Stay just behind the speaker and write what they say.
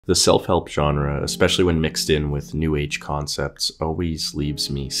The self-help genre, especially when mixed in with New Age concepts, always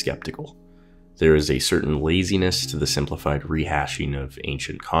leaves me skeptical. There is a certain laziness to the simplified rehashing of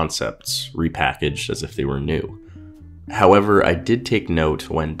ancient concepts, repackaged as if they were new. However, I did take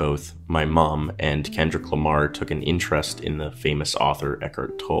note when both my mom and Kendrick Lamar took an interest in the famous author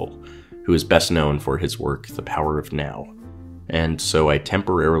Eckhart Tolle, who is best known for his work The Power of Now. And so I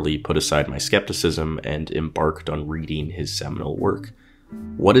temporarily put aside my skepticism and embarked on reading his seminal work.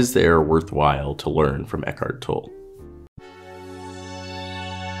 What is there worthwhile to learn from Eckhart Tolle?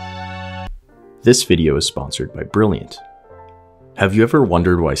 This video is sponsored by Brilliant. Have you ever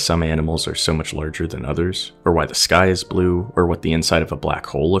wondered why some animals are so much larger than others, or why the sky is blue, or what the inside of a black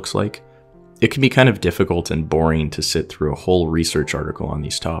hole looks like? It can be kind of difficult and boring to sit through a whole research article on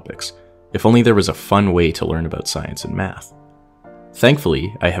these topics. If only there was a fun way to learn about science and math.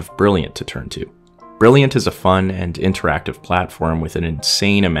 Thankfully, I have Brilliant to turn to. Brilliant is a fun and interactive platform with an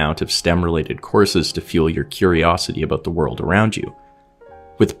insane amount of STEM-related courses to fuel your curiosity about the world around you.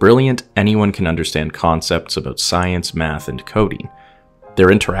 With Brilliant, anyone can understand concepts about science, math, and coding. Their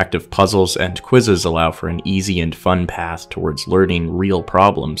interactive puzzles and quizzes allow for an easy and fun path towards learning real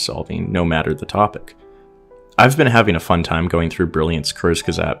problem solving, no matter the topic. I've been having a fun time going through Brilliant's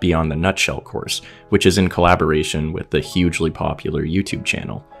Kurzgesagt Beyond the Nutshell course, which is in collaboration with the hugely popular YouTube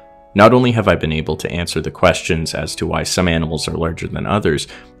channel. Not only have I been able to answer the questions as to why some animals are larger than others,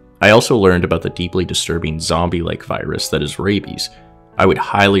 I also learned about the deeply disturbing zombie-like virus that is rabies. I would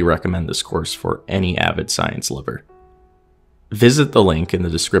highly recommend this course for any avid science lover. Visit the link in the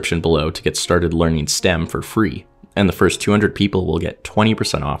description below to get started learning STEM for free, and the first 200 people will get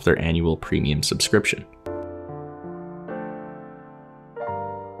 20% off their annual premium subscription.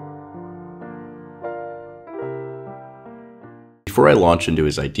 Before I launch into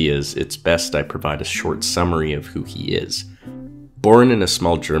his ideas, it's best I provide a short summary of who he is. Born in a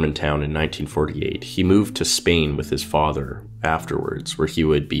small German town in 1948, he moved to Spain with his father afterwards, where he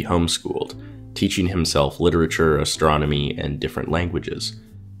would be homeschooled, teaching himself literature, astronomy, and different languages.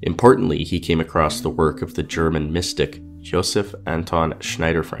 Importantly, he came across the work of the German mystic Joseph Anton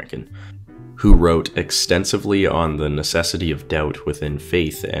Schneiderfranken, who wrote extensively on the necessity of doubt within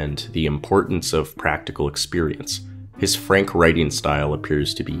faith and the importance of practical experience. His frank writing style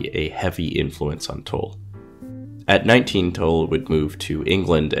appears to be a heavy influence on Tolle. At 19, Tolle would move to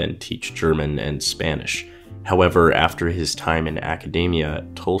England and teach German and Spanish. However, after his time in academia,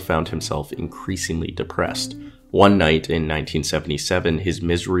 Tolle found himself increasingly depressed. One night in 1977, his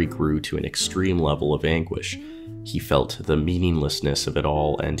misery grew to an extreme level of anguish. He felt the meaninglessness of it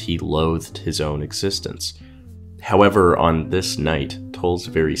all, and he loathed his own existence. However, on this night, Tolle's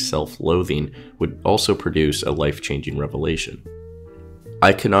very self-loathing would also produce a life-changing revelation.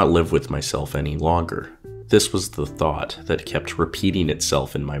 I cannot live with myself any longer. This was the thought that kept repeating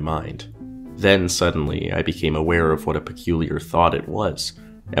itself in my mind. Then suddenly I became aware of what a peculiar thought it was.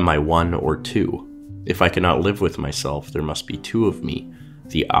 Am I one or two? If I cannot live with myself, there must be two of me,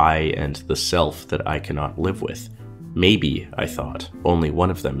 the I and the self that I cannot live with. Maybe, I thought, only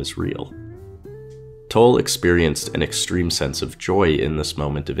one of them is real. Tolle experienced an extreme sense of joy in this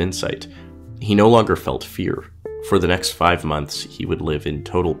moment of insight. He no longer felt fear. For the next 5 months, he would live in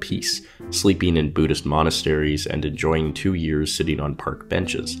total peace, sleeping in Buddhist monasteries and enjoying 2 years sitting on park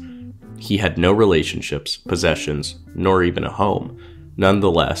benches. He had no relationships, possessions, nor even a home.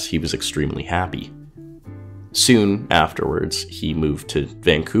 Nonetheless, he was extremely happy. Soon afterwards, he moved to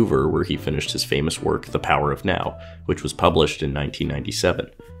Vancouver, where he finished his famous work, The Power of Now, which was published in 1997.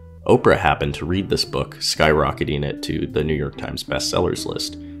 Oprah happened to read this book, skyrocketing it to the New York Times bestsellers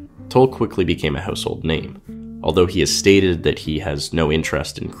list. Tolle quickly became a household name. Although he has stated that he has no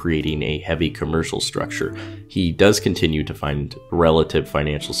interest in creating a heavy commercial structure, he does continue to find relative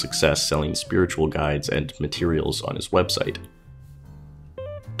financial success selling spiritual guides and materials on his website.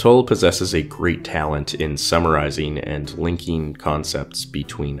 Tolle possesses a great talent in summarizing and linking concepts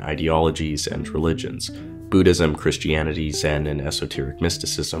between ideologies and religions. Buddhism, Christianity, Zen, and esoteric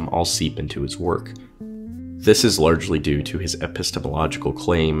mysticism all seep into his work. This is largely due to his epistemological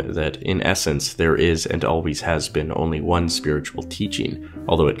claim that, in essence, there is and always has been only one spiritual teaching,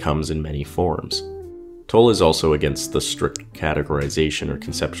 although it comes in many forms. Tolle is also against the strict categorization or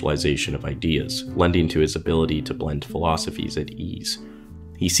conceptualization of ideas, lending to his ability to blend philosophies at ease.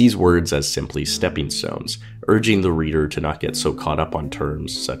 He sees words as simply stepping stones, urging the reader to not get so caught up on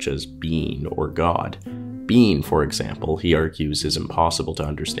terms such as being or God. Being, for example, he argues is impossible to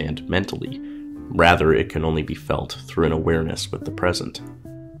understand mentally. Rather, it can only be felt through an awareness with the present.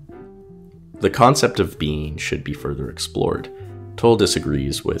 The concept of being should be further explored. Tolle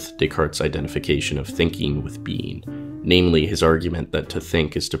disagrees with Descartes' identification of thinking with being. Namely, his argument that to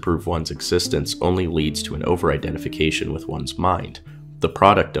think is to prove one's existence only leads to an over-identification with one's mind. The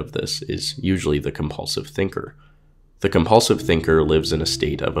product of this is usually the compulsive thinker. The compulsive thinker lives in a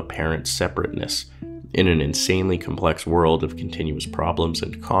state of apparent separateness, in an insanely complex world of continuous problems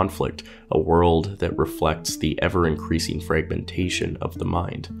and conflict, a world that reflects the ever-increasing fragmentation of the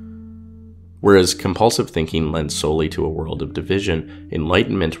mind. Whereas compulsive thinking lends solely to a world of division,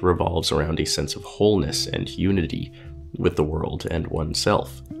 enlightenment revolves around a sense of wholeness and unity with the world and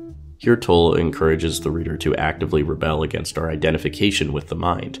oneself. Here Tolle encourages the reader to actively rebel against our identification with the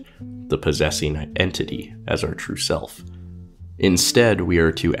mind, the possessing entity, as our true self. Instead, we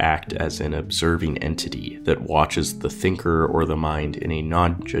are to act as an observing entity that watches the thinker or the mind in a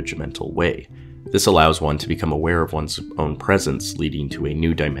non-judgmental way. This allows one to become aware of one's own presence, leading to a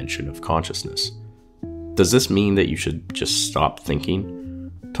new dimension of consciousness. Does this mean that you should just stop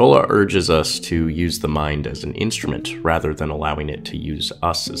thinking? Tolle urges us to use the mind as an instrument rather than allowing it to use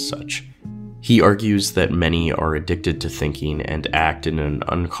us as such. He argues that many are addicted to thinking and act in an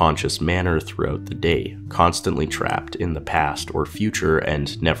unconscious manner throughout the day, constantly trapped in the past or future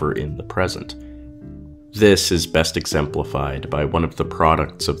and never in the present. This is best exemplified by one of the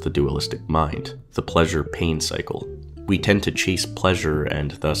products of the dualistic mind, the pleasure-pain cycle. We tend to chase pleasure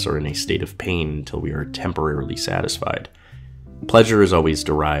and thus are in a state of pain until we are temporarily satisfied. Pleasure is always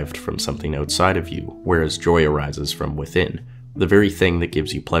derived from something outside of you, whereas joy arises from within. The very thing that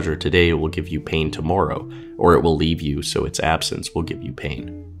gives you pleasure today will give you pain tomorrow, or it will leave you so its absence will give you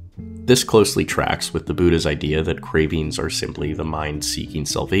pain. This closely tracks with the Buddha's idea that cravings are simply the mind seeking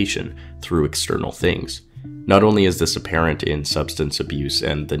salvation through external things. Not only is this apparent in substance abuse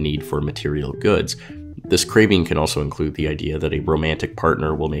and the need for material goods, this craving can also include the idea that a romantic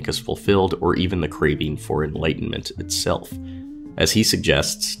partner will make us fulfilled, or even the craving for enlightenment itself. As he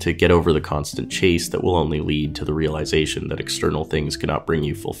suggests, to get over the constant chase that will only lead to the realization that external things cannot bring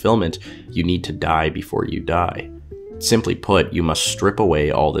you fulfillment, you need to die before you die. Simply put, you must strip away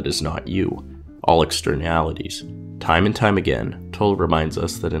all that is not you, all externalities. Time and time again, Tolle reminds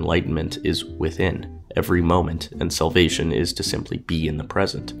us that enlightenment is within every moment, and salvation is to simply be in the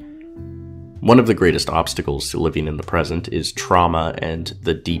present. One of the greatest obstacles to living in the present is trauma and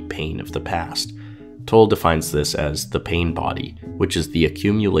the deep pain of the past. Tolle defines this as the pain body, which is the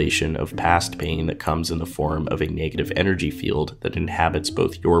accumulation of past pain that comes in the form of a negative energy field that inhabits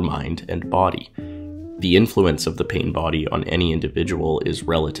both your mind and body. The influence of the pain body on any individual is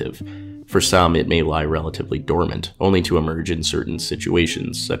relative. For some, it may lie relatively dormant, only to emerge in certain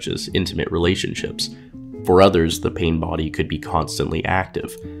situations, such as intimate relationships. For others, the pain body could be constantly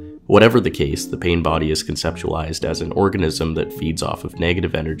active. Whatever the case, the pain body is conceptualized as an organism that feeds off of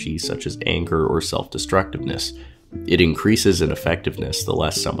negative energy such as anger or self-destructiveness. It increases in effectiveness the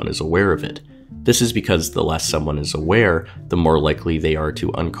less someone is aware of it. This is because the less someone is aware, the more likely they are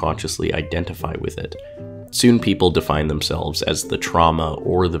to unconsciously identify with it. Soon people define themselves as the trauma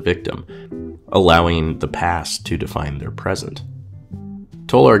or the victim, allowing the past to define their present.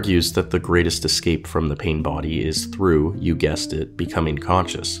 Tolle argues that the greatest escape from the pain body is through, you guessed it, becoming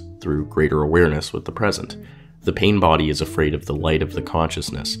conscious, through greater awareness with the present. The pain body is afraid of the light of the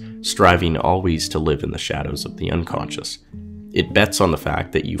consciousness, striving always to live in the shadows of the unconscious. It bets on the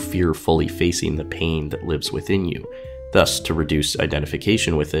fact that you fear fully facing the pain that lives within you. Thus, to reduce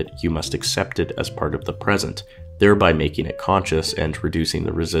identification with it, you must accept it as part of the present, thereby making it conscious and reducing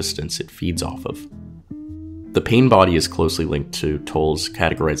the resistance it feeds off of. The pain body is closely linked to Tolle's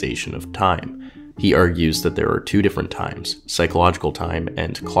categorization of time. He argues that there are two different times, psychological time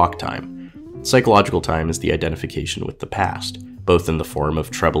and clock time. Psychological time is the identification with the past, both in the form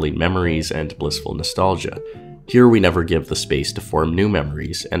of troubling memories and blissful nostalgia. Here we never give the space to form new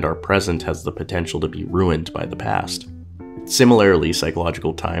memories, and our present has the potential to be ruined by the past. Similarly,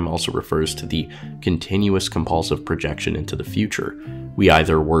 psychological time also refers to the continuous compulsive projection into the future. We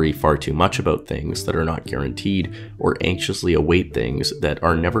either worry far too much about things that are not guaranteed, or anxiously await things that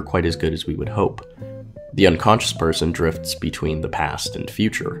are never quite as good as we would hope. The unconscious person drifts between the past and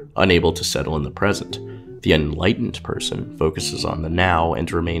future, unable to settle in the present. The enlightened person focuses on the now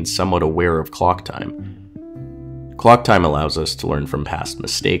and remains somewhat aware of clock time. Clock time allows us to learn from past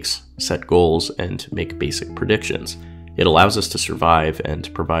mistakes, set goals, and make basic predictions. It allows us to survive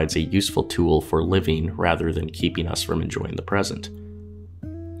and provides a useful tool for living rather than keeping us from enjoying the present.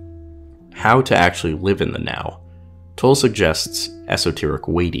 How to actually live in the now. Tolle suggests esoteric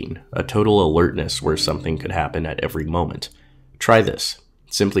waiting, a total alertness where something could happen at every moment. Try this.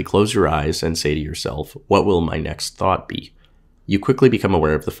 Simply close your eyes and say to yourself, what will my next thought be? You quickly become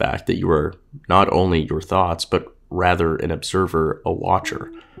aware of the fact that you are not only your thoughts, but rather an observer, a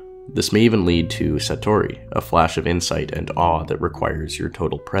watcher. This may even lead to satori, a flash of insight and awe that requires your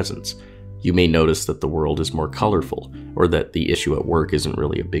total presence. You may notice that the world is more colorful, or that the issue at work isn't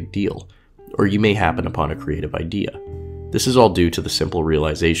really a big deal, or you may happen upon a creative idea. This is all due to the simple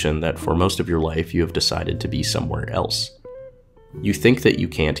realization that for most of your life you have decided to be somewhere else. You think that you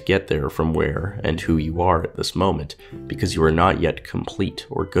can't get there from where and who you are at this moment because you are not yet complete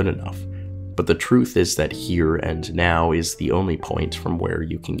or good enough. But the truth is that here and now is the only point from where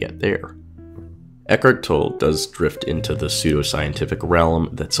you can get there. Eckhart Tolle does drift into the pseudoscientific realm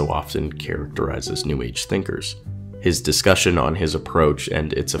that so often characterizes New Age thinkers. His discussion on his approach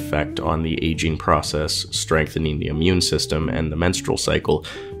and its effect on the aging process, strengthening the immune system, and the menstrual cycle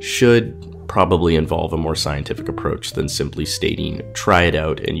should probably involve a more scientific approach than simply stating, "Try it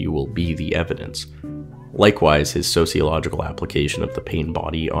out and you will be the evidence." Likewise, his sociological application of the pain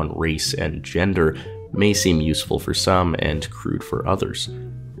body on race and gender may seem useful for some and crude for others.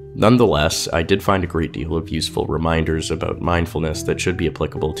 Nonetheless, I did find a great deal of useful reminders about mindfulness that should be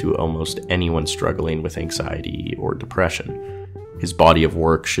applicable to almost anyone struggling with anxiety or depression. His body of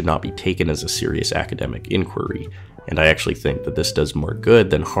work should not be taken as a serious academic inquiry, and I actually think that this does more good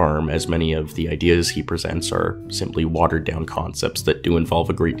than harm, as many of the ideas he presents are simply watered-down concepts that do involve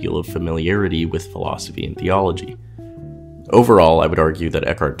a great deal of familiarity with philosophy and theology. Overall, I would argue that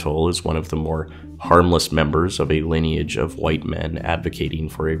Eckhart Tolle is one of the more harmless members of a lineage of white men advocating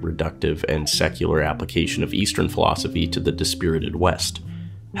for a reductive and secular application of Eastern philosophy to the dispirited West.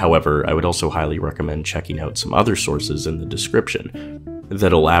 However, I would also highly recommend checking out some other sources in the description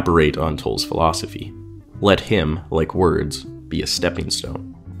that elaborate on Tolle's philosophy. Let him, like words, be a stepping stone.